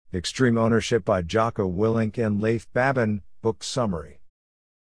Extreme Ownership by Jocko, Willink and Leif. Babin, Book Summary.